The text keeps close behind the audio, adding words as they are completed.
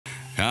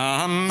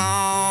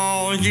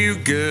All you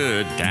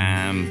good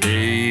time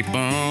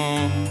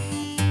people,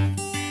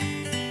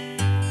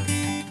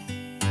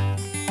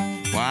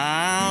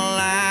 while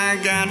I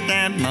got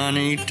that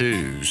money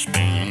to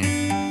spend,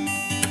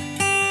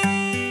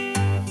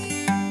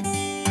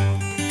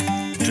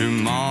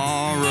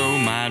 tomorrow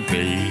might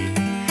be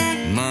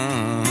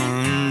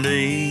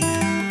Monday.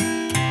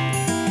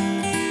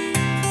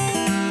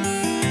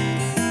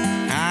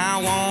 I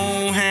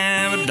won't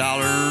have a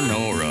dollar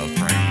nor a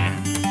friend.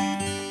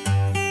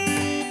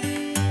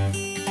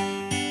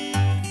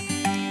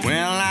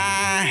 Well,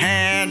 I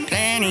had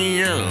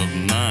plenty of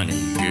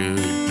money,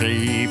 good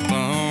people.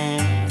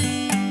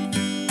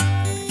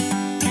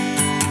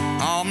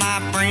 All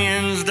my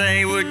friends,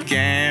 they would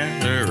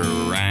gather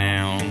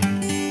around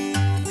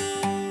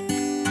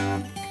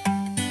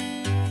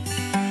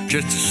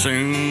just as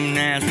soon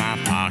as my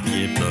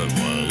pocketbook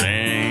was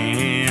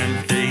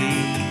empty.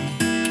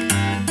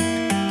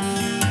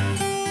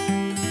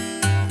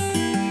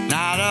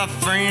 Not a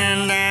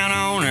friend down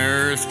on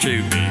earth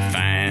to be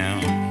found.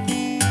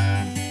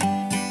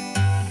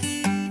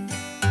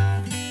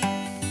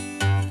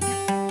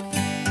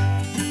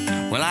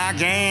 Well, I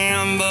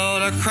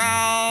gambled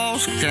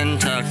across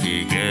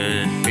Kentucky,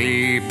 good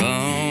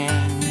people.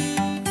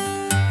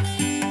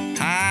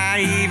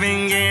 I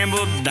even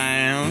gambled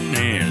down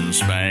in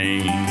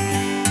Spain.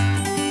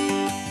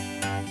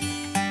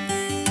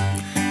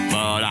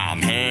 But I'm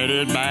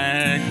headed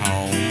back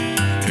home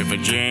to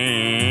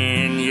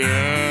Virginia.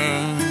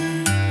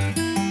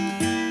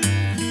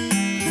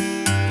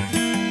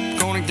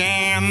 Gonna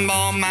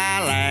gamble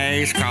my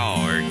last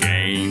card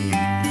game.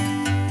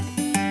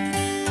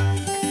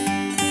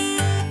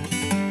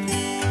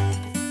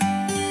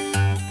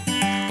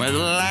 Well, the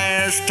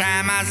last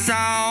time I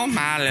saw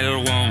my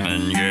little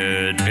woman,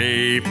 good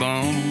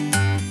people,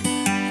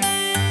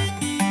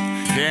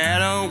 she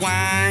had a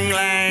wine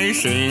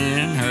glass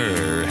in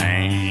her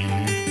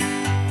hand.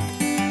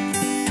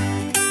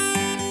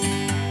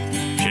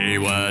 She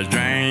was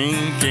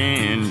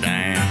drinking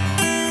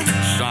down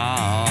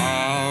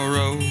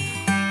sorrow.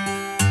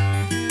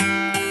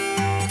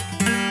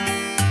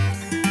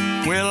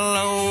 Well,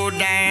 low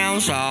down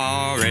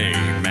sorry,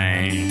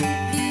 man.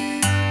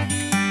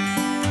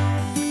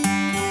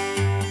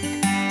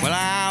 Well,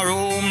 I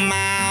wrote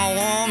my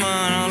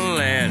woman a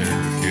letter,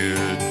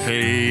 good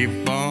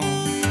people.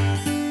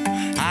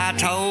 I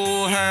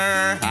told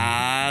her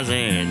I was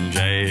in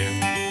jail.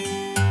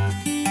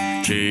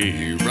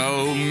 She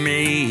wrote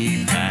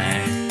me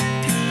back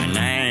an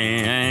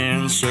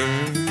answer.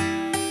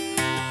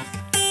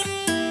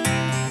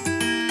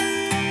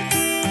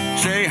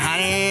 Say,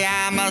 honey,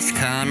 I must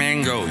come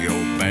and go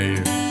your bail.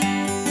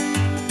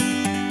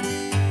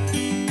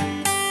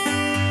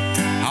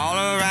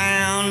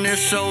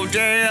 This old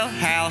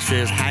jailhouse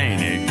is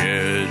hanging,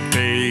 good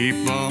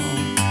people.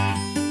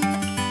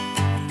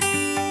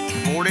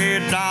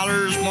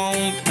 $40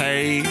 won't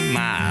pay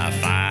my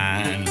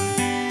fine.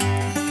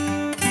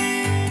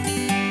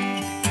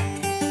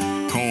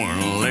 Corn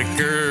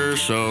liquor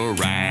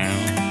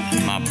surround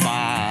my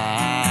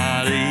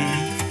body.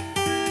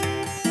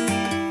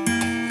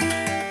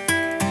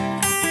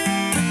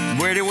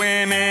 Pretty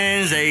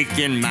women's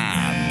aching my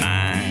mind.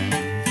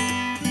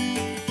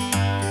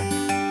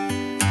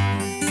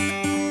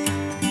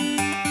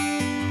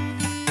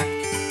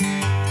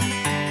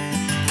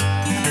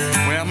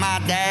 My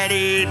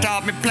daddy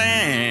taught me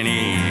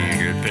plenty,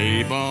 good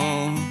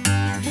people,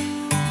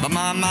 but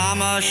my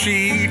mama,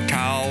 she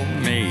taught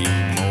me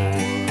more.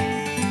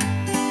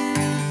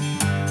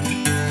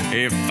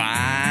 If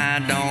I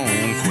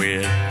don't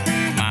quit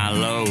my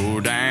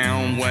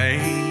low-down way,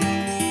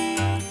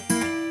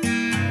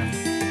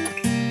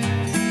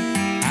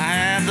 I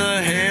have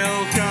the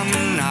hell come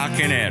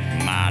knocking at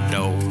my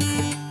door.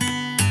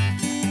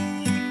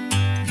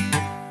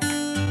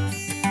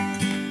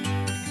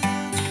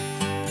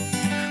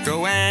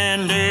 Go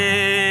and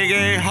dig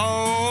a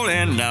hole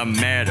in the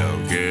meadow,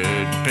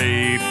 good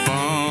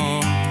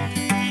people.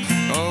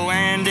 Go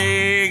and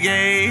dig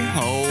a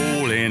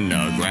hole in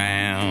the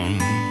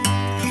ground.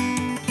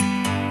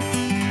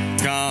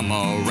 Come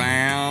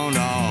around,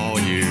 all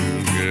you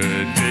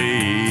good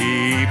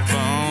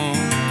people,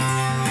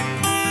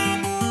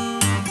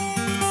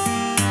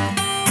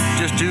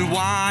 just to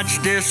watch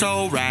this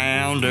old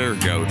rounder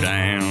go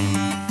down.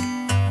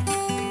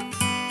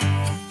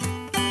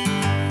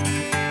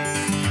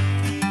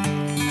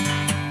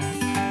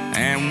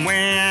 And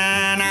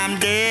when I'm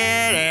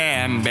dead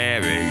and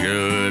buried,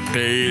 good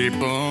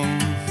people,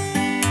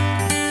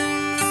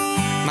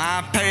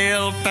 my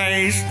pale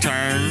face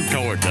turned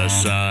toward the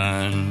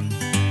sun.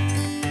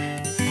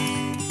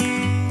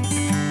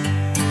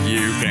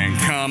 You can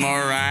come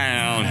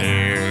around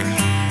here,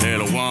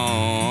 little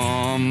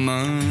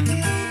woman,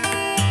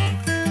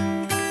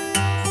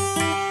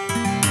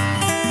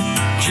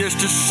 just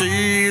to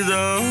see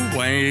the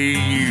way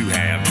you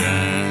have